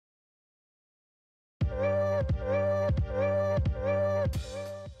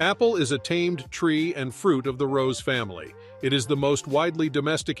Apple is a tamed tree and fruit of the rose family. It is the most widely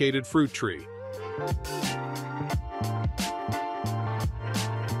domesticated fruit tree.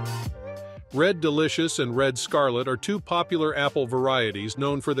 Red Delicious and Red Scarlet are two popular apple varieties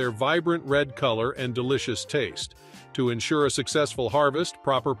known for their vibrant red color and delicious taste. To ensure a successful harvest,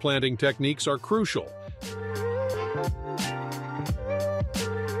 proper planting techniques are crucial.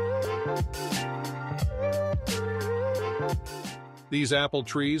 These apple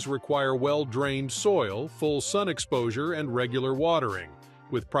trees require well-drained soil, full sun exposure, and regular watering.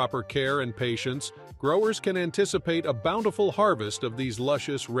 With proper care and patience, growers can anticipate a bountiful harvest of these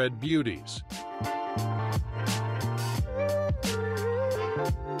luscious red beauties.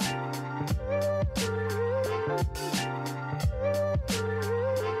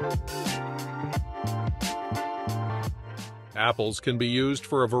 Apples can be used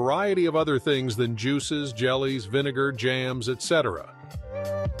for a variety of other things than juices, jellies, vinegar, jams, etc.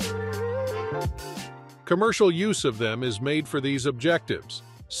 Commercial use of them is made for these objectives.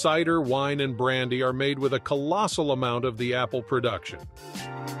 Cider, wine, and brandy are made with a colossal amount of the apple production.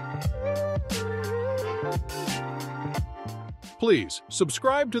 Please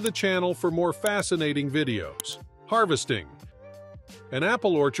subscribe to the channel for more fascinating videos. Harvesting. An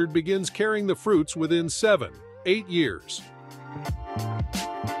apple orchard begins carrying the fruits within 7-8 years.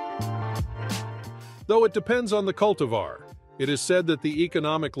 Though it depends on the cultivar, it is said that the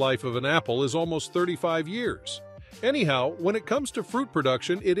economic life of an apple is almost 35 years. Anyhow, when it comes to fruit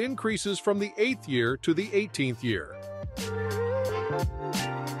production, it increases from the 8th year to the 18th year.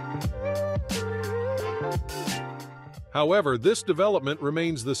 However, this development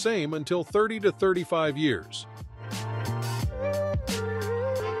remains the same until 30 to 35 years.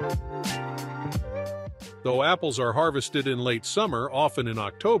 Though apples are harvested in late summer, often in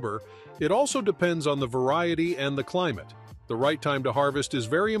October, it also depends on the variety and the climate. The right time to harvest is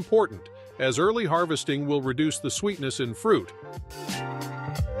very important, as early harvesting will reduce the sweetness in fruit.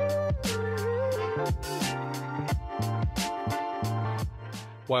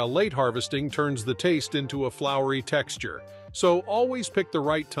 While late harvesting turns the taste into a flowery texture. So always pick the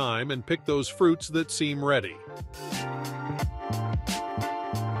right time and pick those fruits that seem ready.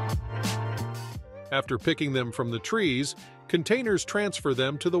 After picking them from the trees, containers transfer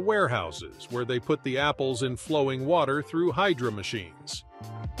them to the warehouses, where they put the apples in flowing water through hydro machines.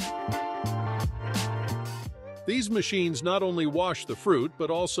 These machines not only wash the fruit, but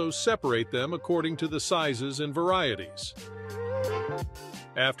also separate them according to the sizes and varieties.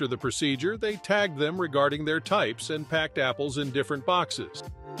 After the procedure, they tagged them regarding their types and packed apples in different boxes.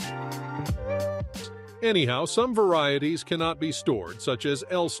 Anyhow, some varieties cannot be stored, such as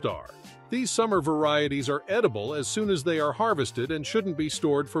L-Star. These summer varieties are edible as soon as they are harvested and shouldn't be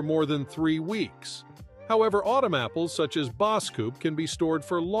stored for more than 3 weeks. However, autumn apples such as Boskop can be stored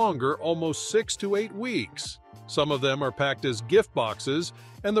for longer, almost 6 to 8 weeks. Some of them are packed as gift boxes,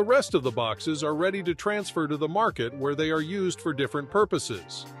 and the rest of the boxes are ready to transfer to the market where they are used for different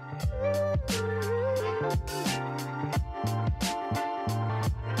purposes.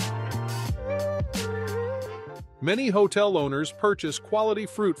 Many hotel owners purchase quality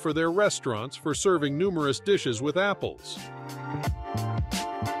fruit for their restaurants for serving numerous dishes with apples.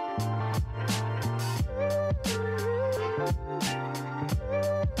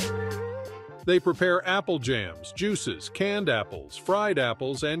 They prepare apple jams, juices, canned apples, fried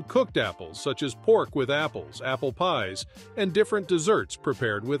apples, and cooked apples such as pork with apples, apple pies, and different desserts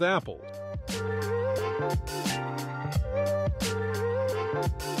prepared with apple.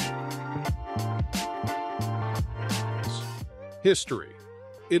 History.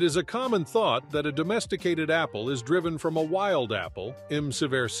 It is a common thought that a domesticated apple is driven from a wild apple, M.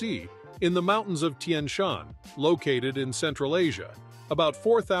 seversi, in the mountains of Tian Shan, located in Central Asia, about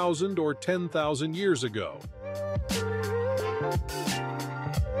 4,000 or 10,000 years ago.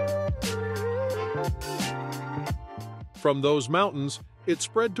 From those mountains, it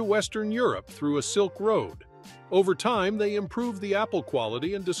spread to Western Europe through a Silk Road. Over time, they improved the apple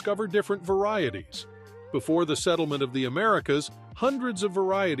quality and discovered different varieties. Before the settlement of the Americas, hundreds of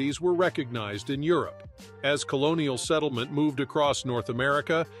varieties were recognized in Europe. As colonial settlement moved across North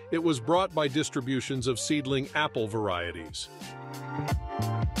America, it was brought by distributions of seedling apple varieties.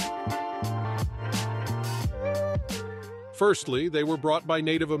 Firstly, they were brought by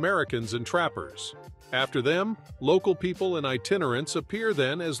Native Americans and trappers. After them, local people and itinerants appear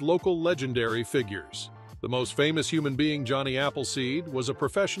then as local legendary figures. The most famous human being, Johnny Appleseed, was a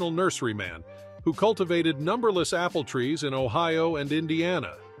professional nurseryman who cultivated numberless apple trees in Ohio and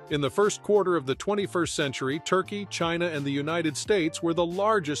Indiana. In the first quarter of the 21st century, Turkey, China, and the United States were the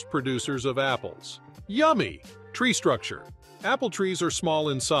largest producers of apples. Yummy! Tree structure. Apple trees are small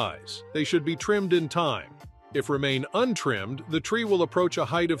in size. They should be trimmed in time. If remain untrimmed, the tree will approach a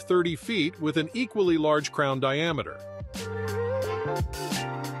height of 30 feet with an equally large crown diameter.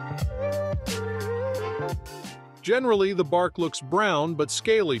 Generally, the bark looks brown but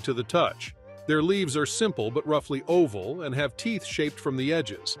scaly to the touch. Their leaves are simple but roughly oval and have teeth shaped from the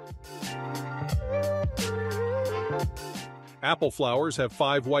edges. Apple flowers have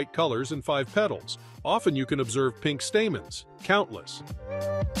 5 white colors and 5 petals. Often you can observe pink stamens, countless.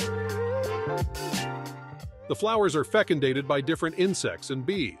 The flowers are fecundated by different insects and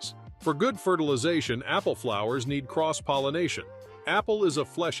bees. For good fertilization, apple flowers need cross-pollination. Apple is a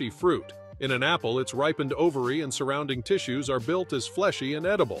fleshy fruit. In an apple, its ripened ovary and surrounding tissues are built as fleshy and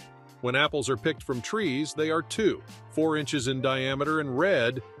edible. When apples are picked from trees, they are 4 inches in diameter and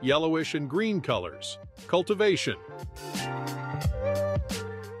red, yellowish, and green colors. Cultivation.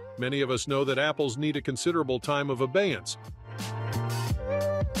 Many of us know that apples need a considerable time of abeyance.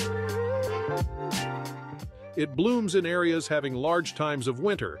 It blooms in areas having large times of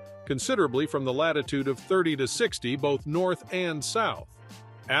winter, considerably from the latitude of 30 to 60 both north and south.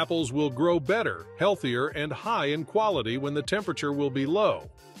 Apples will grow better, healthier, and high in quality when the temperature will be low.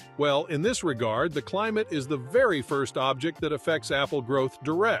 Well, in this regard, the climate is the very first object that affects apple growth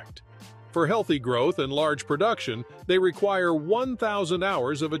direct. For healthy growth and large production, they require 1,000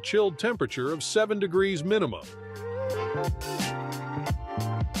 hours of a chilled temperature of 7 degrees minimum.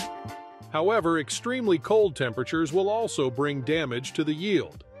 However, extremely cold temperatures will also bring damage to the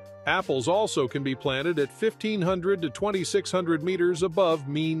yield. Apples also can be planted at 1,500 to 2,600 meters above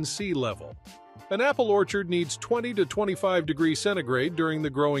mean sea level. An apple orchard needs 20 to 25 degrees centigrade during the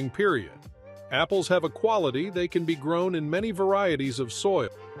growing period. Apples have a quality they can be grown in many varieties of soil.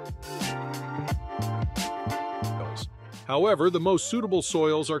 However, the most suitable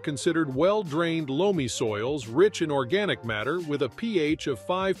soils are considered well-drained loamy soils rich in organic matter with a pH of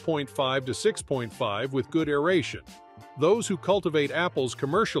 5.5 to 6.5 with good aeration. Those who cultivate apples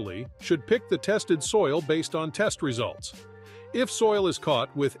commercially should pick the tested soil based on test results. If soil is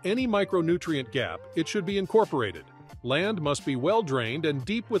caught with any micronutrient gap, it should be incorporated. Land must be well-drained and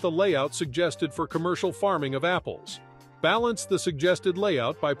deep with a layout suggested for commercial farming of apples. Balance the suggested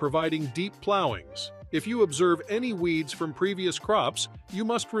layout by providing deep plowings. If you observe any weeds from previous crops, you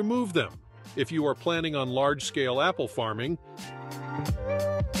must remove them. If you are planning on large-scale apple farming,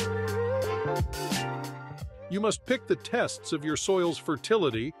 you must pick the tests of your soil's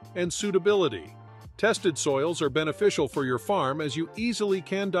fertility and suitability. Tested soils are beneficial for your farm as you easily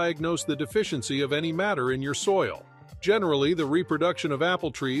can diagnose the deficiency of any matter in your soil. Generally, the reproduction of apple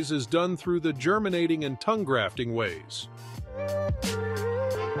trees is done through the germinating and tongue grafting ways.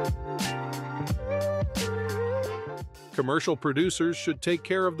 Commercial producers should take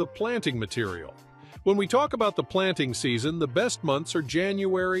care of the planting material. When we talk about the planting season, the best months are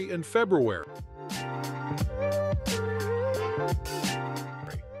January and February.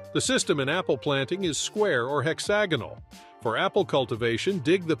 The system in apple planting is square or hexagonal. For apple cultivation,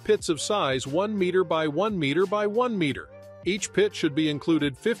 dig the pits of size 1 meter by 1 meter by 1 meter. Each pit should be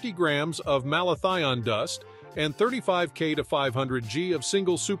included 50 grams of malathion dust and 35K to 500 G of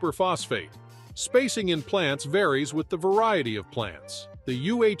single superphosphate. Spacing in plants varies with the variety of plants. The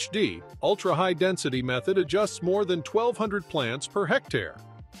UHD, ultra-high density method, adjusts more than 1,200 plants per hectare.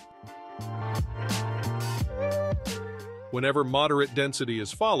 Whenever moderate density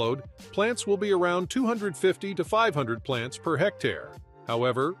is followed, plants will be around 250 to 500 plants per hectare.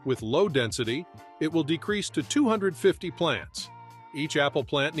 However, with low density, it will decrease to 250 plants. Each apple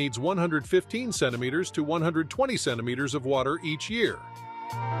plant needs 115 centimeters to 120 centimeters of water each year.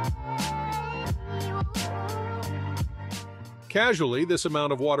 Casually, this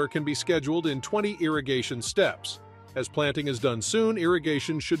amount of water can be scheduled in 20 irrigation steps. As planting is done soon,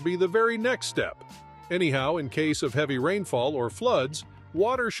 irrigation should be the very next step. Anyhow, in case of heavy rainfall or floods,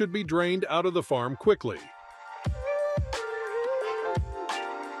 water should be drained out of the farm quickly.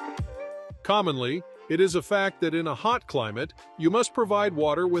 Commonly, it is a fact that in a hot climate, you must provide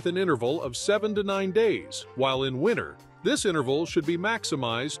water with an interval of 7 to 9 days, while in winter, this interval should be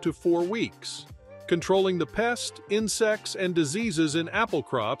maximized to 4 weeks. Controlling the pests, insects, and diseases in apple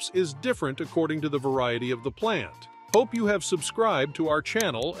crops is different according to the variety of the plant. Hope you have subscribed to our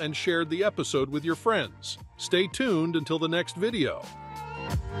channel and shared the episode with your friends. Stay tuned until the next video.